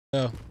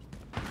Oh.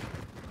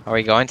 Are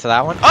we going to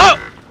that one? Oh!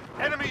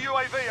 Enemy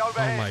UAV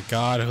overhead. Oh my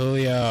god,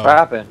 Julio. What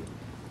happened?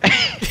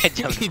 I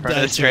jumped in front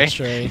of the Died to train. a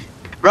train.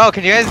 Bro,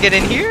 can you guys get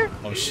in here?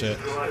 Oh shit.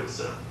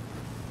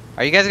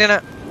 Are you guys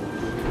gonna...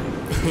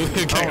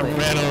 Julio got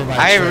ran over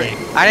by a train.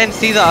 I didn't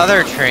see the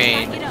other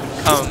train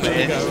come.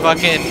 It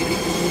fucking...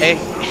 It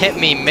hit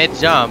me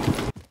mid-jump.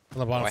 On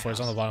the bottom floor, he's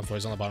on the bottom floor,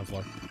 he's on the bottom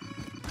floor.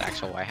 The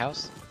actual White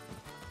House?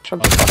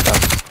 Shut the fuck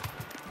up.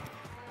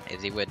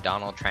 Is he with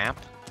Donald Trump?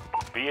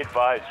 Be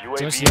advised, UAV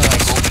Just enabled.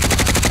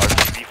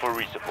 RTB for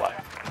resupply.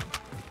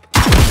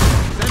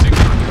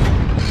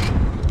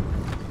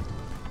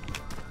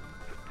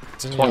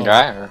 It's in It's one yellow.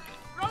 guy or?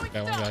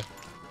 Yeah, one guy.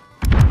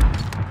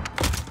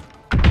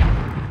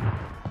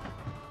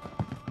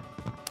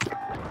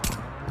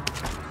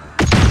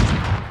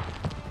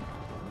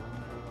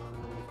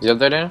 Is he up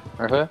there, Dana?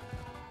 Or who? You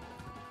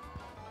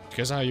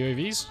guys know how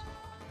UAVs?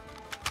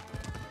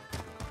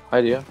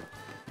 I do.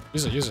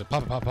 Use it.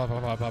 Pop it. Pop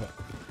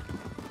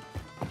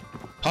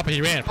it,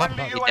 he ran. Pop it.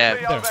 dead.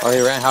 There. Oh,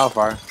 he ran how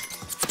far?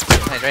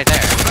 He's right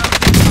there.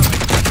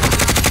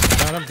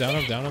 Down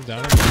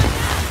him.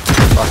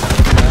 Fuck.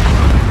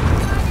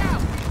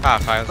 Ah,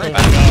 fuck.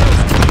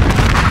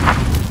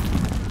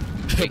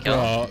 We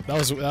kill him? Bro,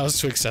 that was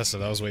too excessive.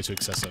 That was way too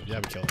excessive. Yeah,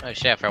 we killed him. Oh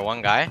shit, for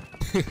one guy?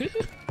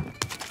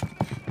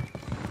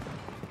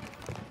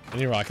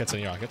 Any rockets?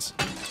 Good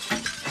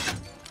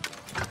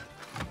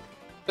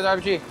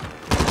RPG.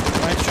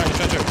 Right, try.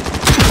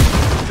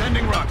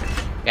 Sending rocket.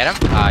 Get him?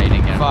 Ah, you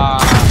didn't get him.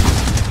 Fuck.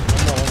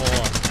 One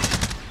more.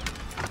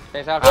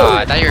 Thanks, Alfie.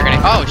 I thought you were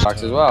gonna. Oh, shit.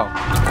 Box as well.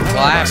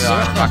 Well, I have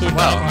fucking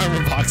well.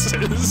 Armor boxes. It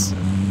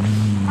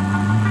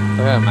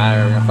doesn't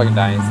matter. We're gonna fucking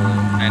die instantly.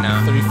 I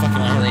know. 30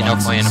 fucking armor Really no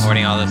boxes. point in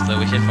hoarding all this loot.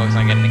 We should focus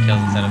on getting the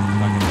kills instead of the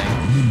fucking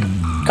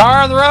thing.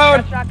 Car on the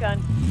road. Shotgun.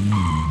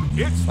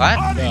 It's What?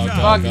 party Go,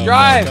 time. Fuck,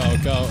 drive.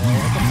 Go. Oh,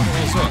 what the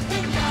fuck is it?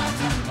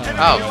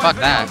 Oh, fuck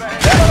that.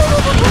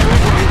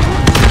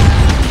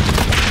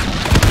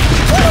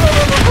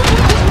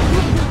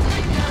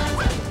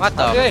 What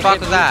the Okay, fuck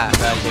hit was me. that?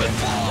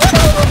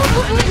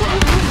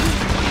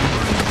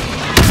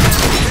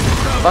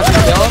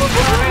 Fucking kill him.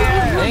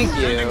 Thank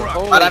you.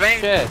 Holy Bada bing.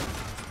 shit.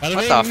 Bada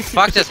What bing. the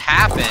fuck just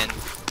happened?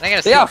 I got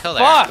a They single got kill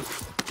there. fucked.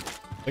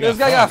 They This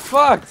guy got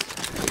fucked.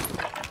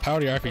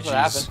 Powder That's what RPGs.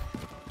 happened.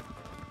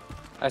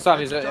 I saw him.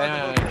 He's Grid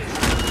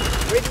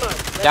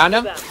mark. Down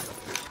him?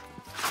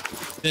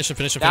 Finish him.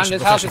 Down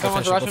this house. If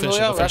someone's rushing,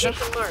 Julio. Rush him.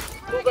 Mark.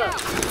 Move up.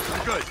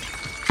 Good.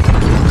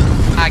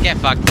 Ah, get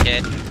fucked,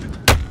 kid.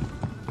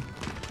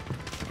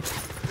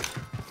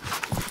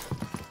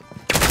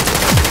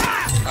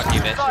 Fuck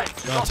you, bitch.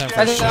 No time for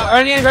Guys, shit.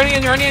 running in,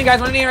 guys.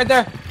 Running in right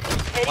there.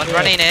 One's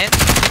running in.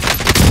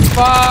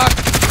 Fuck.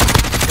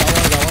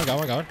 Got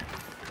one.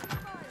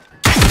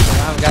 I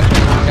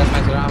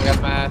don't have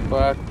gas mask.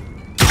 Fuck.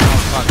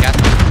 Fuck, got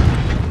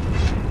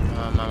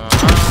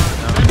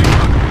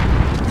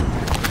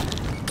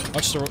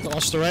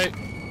Watch the right.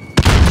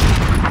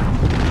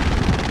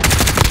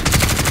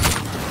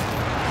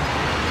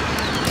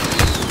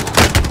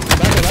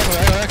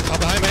 Back. Hop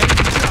behind me.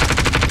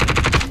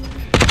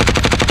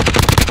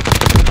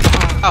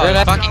 Oh,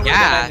 There, fucking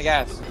gas.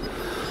 gas.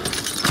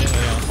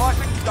 Yeah.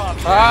 Fighting done.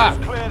 Ah.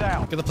 Cleared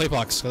out. Get the play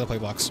box. We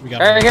got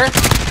Right here.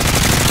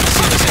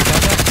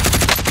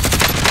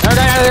 Another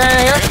guy right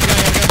here.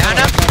 Down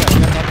him.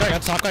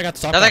 Got the top guy.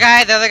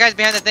 The other guy's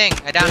behind the thing.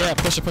 I downed him. Yeah,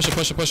 push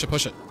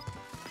it.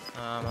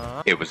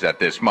 It was at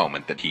this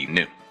moment that he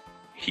knew.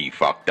 He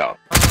fucked up.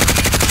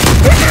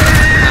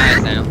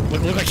 Nice, now.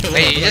 Look, I killed him.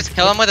 Wait, you just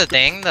kill him with a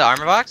thing? The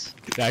armor box?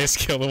 Yeah, I just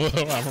killed him with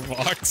an armor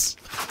box.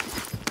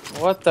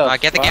 What the?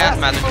 Get the gas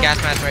mask. There's a gas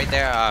mask right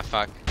there. Ah,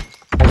 fuck.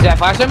 Did I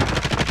flash him?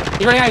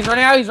 He's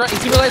running out. He's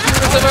super late.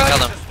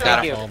 Killed him.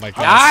 Got him. Oh my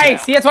god.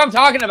 Nice. See, that's what I'm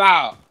talking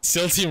about.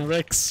 Still Team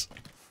Ricks.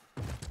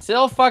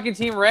 Still fucking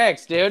Team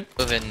Rex, dude.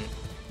 Moving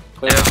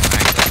Clear. now.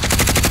 Alright.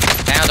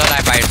 Now don't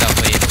die by yourself,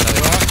 please.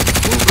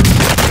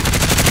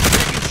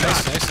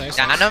 Nice.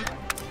 Down him.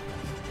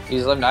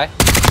 He's living die.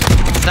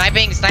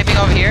 Sniping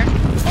over here.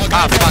 Oh,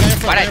 Ah, fuck.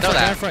 Why'd I throw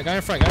that? Guy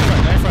in front.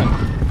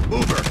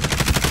 Mover.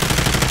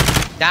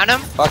 Down him.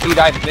 Fuck you,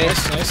 die,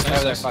 bitch. Nice.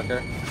 Over there,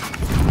 fucker.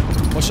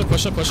 Push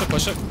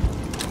it.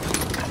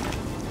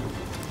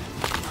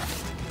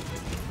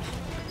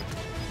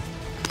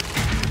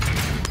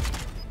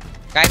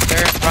 Guys,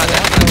 they're in front.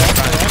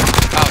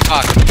 Oh,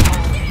 fuck.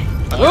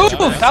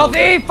 Ooh,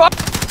 healthy. Fuck.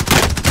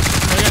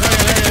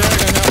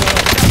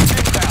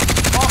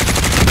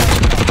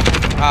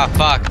 Oh,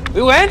 fuck.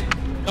 We win.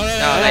 No,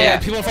 yeah.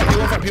 People in front.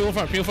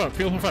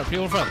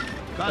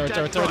 Right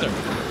there.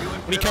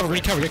 We need cover.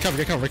 Get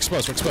cover.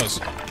 Expose. Get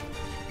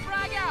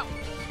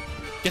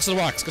to the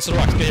rocks. Get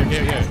here.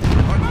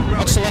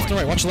 Watch the left and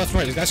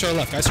right. These guys to our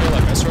left. They're on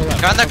the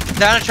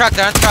truck.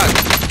 Load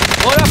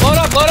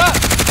up.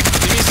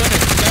 Give me a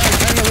second.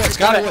 Guy in the woods.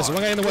 Got it.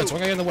 One guy in the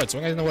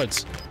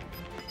woods.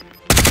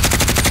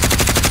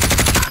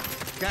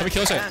 Let me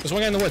kill a second. There's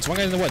one guy in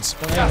the woods.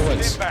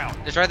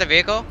 Inbound. Destroy the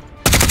vehicle.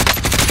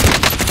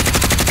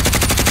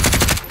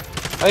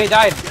 Oh, he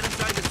died.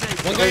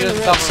 One guy in the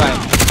Stop woods. sign.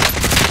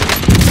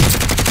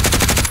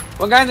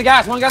 One guy in the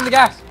gas. One guy in the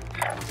gas.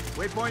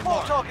 Waypoint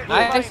marked.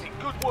 Nice.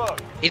 Good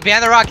work. He's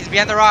behind the rock. He's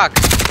behind the rock.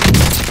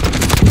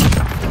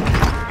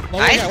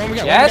 Nice. One we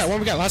got. Yes. One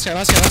we got. Last guy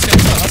in front.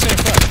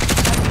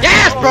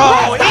 Yes,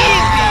 bro.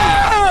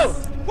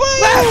 Easy. Woo!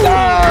 Let's go!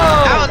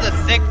 That was a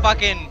sick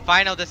fucking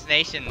final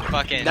destination.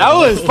 Fucking. That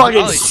was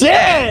fucking Holy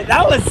shit.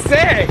 That was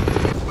sick.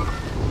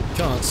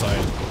 Kill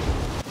outside.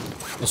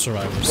 No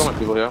survivors. So many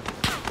people here.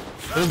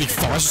 Holy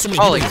fuck, there's so many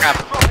Holy people.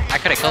 crap. I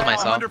could have killed I'm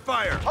myself. under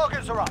fire.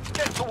 Targets are up.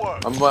 Get to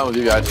work. I'm playing with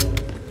you guys.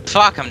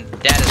 Fuck, I'm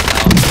dead as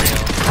hell. For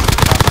real.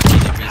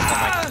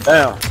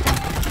 Damn.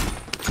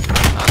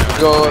 Let's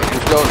go,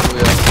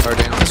 Julia. Or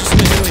Daniel. There's just so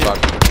many people. Fuck.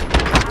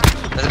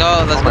 Let's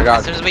go. Let's Oh my go. God.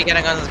 As soon as we get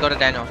a gun, let's go to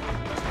Daniel.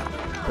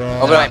 Bro.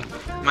 Open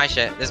up. My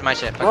shit. This is my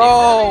shit. Fuck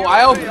Bro,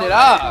 I opened it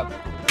up. you.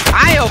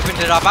 I opened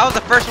it up. I was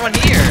the first one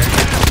here.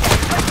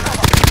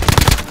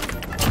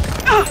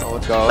 Oh,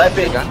 let's go. Let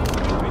me.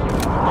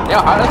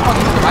 Yeah, how does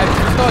fucking survive?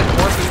 There's still like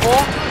 4 people.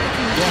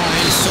 Yeah,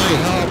 he's so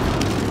help.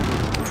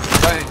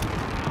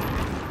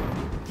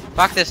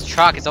 Fuck this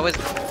truck. It's always.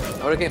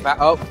 Oh, came back.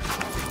 Oh,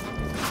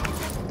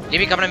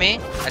 DB coming to me.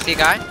 I see a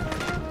guy.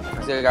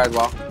 I see a guy as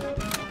well.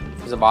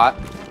 He's a bot.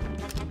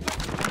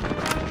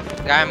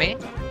 Guy on me.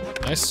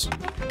 Nice.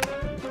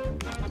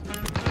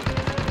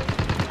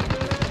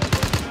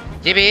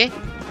 DB.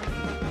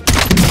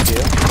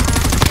 Yeah.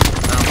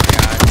 Oh my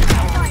god.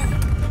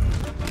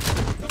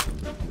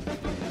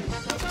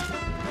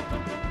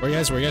 Where you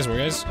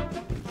guys?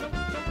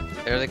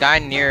 There's a guy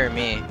near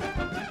me.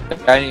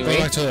 Guy near Go me.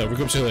 back to the,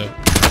 regroup to the.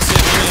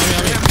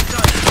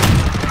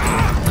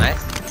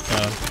 Nice.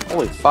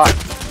 Holy fuck.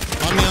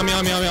 On me,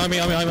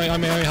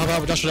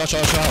 help, Joshua,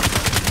 help.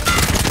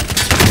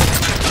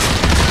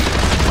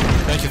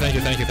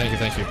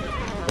 Thank you.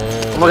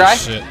 Oh, One more guy?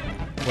 shit.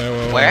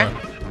 Where?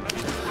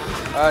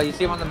 You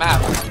see him on the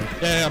map.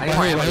 Yeah, I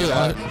behind need you. more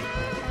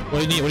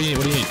What do you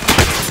need?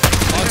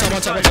 On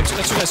top. That's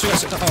you guys. Oh,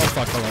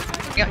 fuck, hold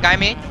on. Guy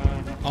me.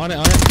 On it.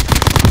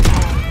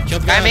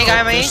 Killed the Guy me.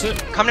 finished it.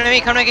 Come to me.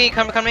 Come to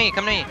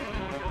me.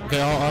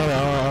 Okay,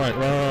 alright,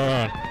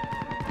 run.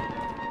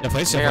 Yeah,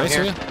 place, Here,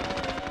 here. yeah.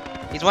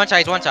 He's one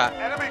shot.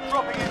 Enemy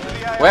dropping into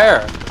the AO. Where?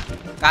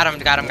 Got him.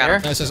 Here?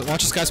 Nice,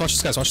 watch this guy.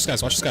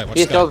 He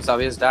just killed himself.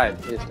 He just died.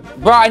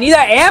 Bro, I need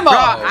that ammo. Bro,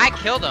 I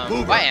killed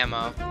him. What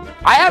ammo?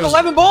 I have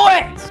 11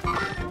 bullets.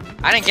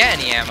 I didn't get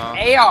any ammo.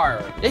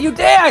 AR. Yeah, you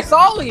did. I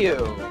saw you.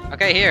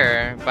 Okay,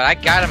 here. But I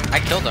got him. I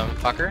killed him,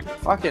 fucker.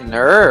 Fucking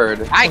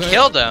nerd. I Okay.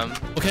 killed him.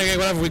 Okay,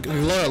 whatever. We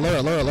lower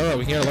it.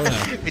 We can get it lower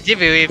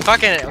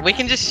now. We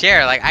can just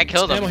share. Like, I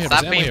killed There's him. ammo here,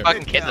 Stop there's being ammo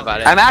fucking kids about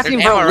it. I'm asking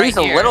There's for ammo at least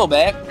right a here. little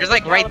bit. There's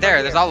like right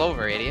there. There's all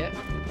over, idiot.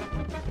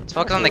 Let's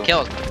focus on the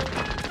kills.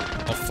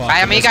 Oh, fuck.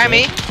 Guy me. Yeah.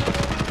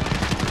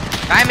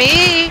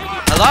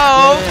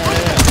 Hello.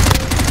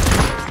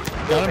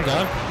 Got him.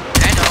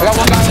 I know. I got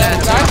one guy, Dead,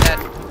 one guy. dead.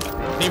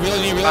 Need real.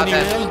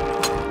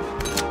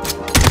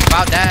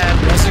 About dead.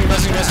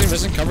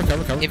 Resting. Cover.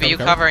 If you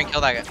cover and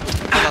kill that guy.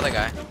 Kill the other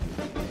guy.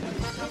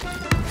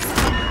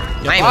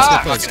 Yep, My aim let's was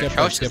get plates, fucking get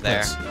plates, atrocious get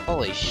there. plates.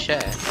 Holy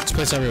shit. Let's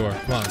place everywhere.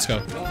 Come on, let's go.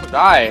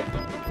 Die.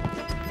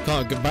 Come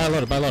on, buy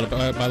load. Come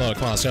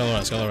on, let's go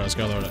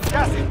load it.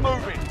 Gas is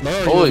moving.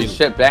 Lower Holy UAV.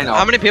 shit, Daniel.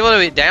 How many people do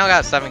we? Daniel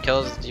got 7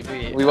 kills.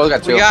 GP. We both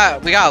got 2.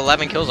 We got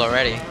 11 kills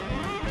already.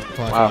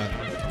 Come Wow. on.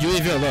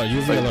 UAV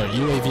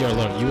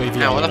alert.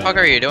 Now, what the fuck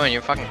are you doing?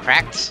 You're fucking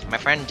cracked. My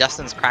friend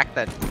Justin's cracked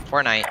at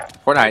Fortnite.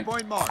 Fortnite.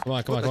 Waypoint marked.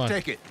 Come on.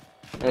 Take it.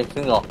 Hey,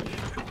 single.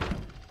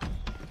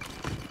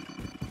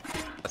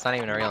 That's not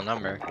even a real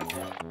number.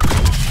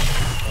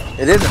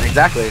 It isn't,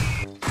 exactly.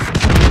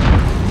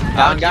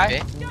 Down guy?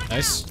 GP.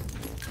 Nice.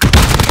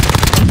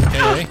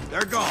 Okay.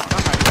 They're gone.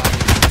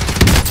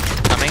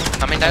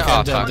 Coming down.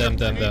 Oh, fuck.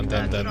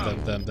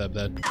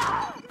 Dead.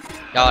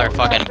 Y'all are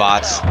fucking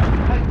bots.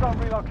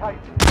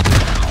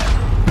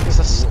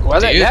 Well,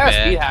 they have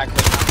Stupid. speed hack.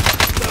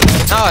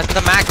 No, it's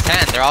the MAC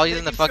 10. They're all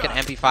using the fucking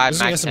MP5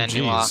 Those are MAC 10. SMGs.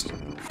 Meanwhile,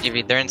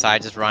 if they're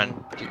inside, just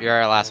run. You're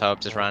our last hope.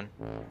 Just run.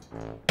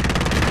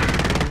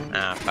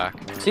 Ah, fuck.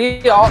 See,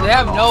 they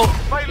have no.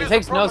 It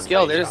takes no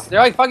skill. They're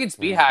like fucking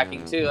speed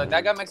hacking too. Like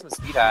that guy makes them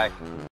speed hack.